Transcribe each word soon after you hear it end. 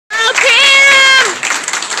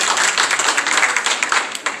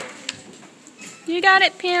You got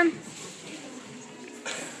it, Pam.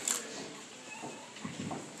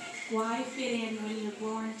 Why fit in when you're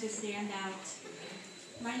born to stand out?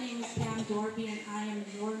 My name is Pam Dorby, and I am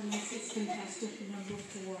your Mrs. Contestant number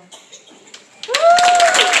 4.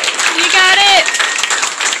 You got it.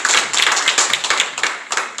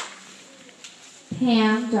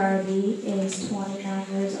 Pam Darby is 29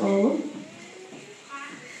 years old.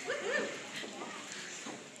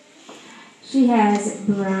 She has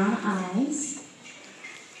brown eyes.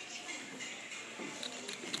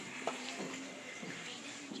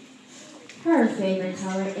 Her favorite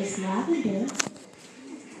color is lavender.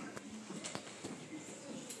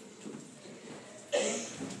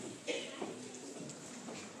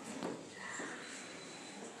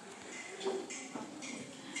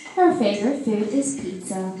 Her favorite food is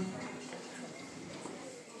pizza.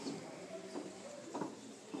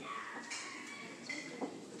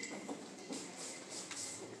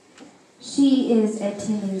 She is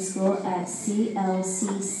attending school at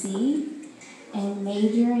CLCC and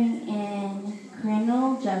majoring in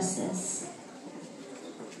criminal justice.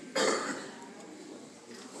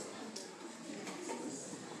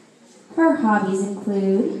 Her hobbies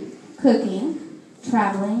include cooking,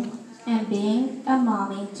 traveling, and being a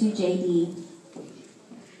mommy to JD.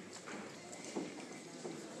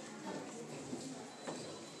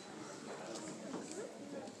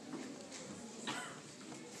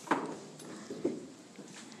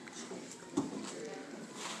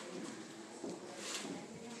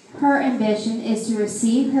 Her ambition is to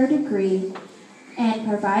receive her degree and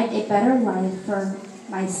provide a better life for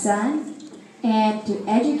my son and to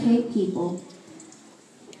educate people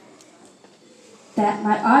that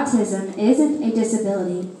my autism isn't a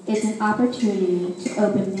disability, it's an opportunity to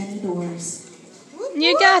open many doors.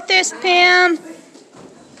 You got this, Pam.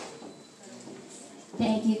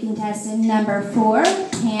 Thank you, contestant number 4,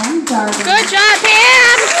 Pam Darby. Good job,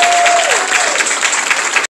 Pam.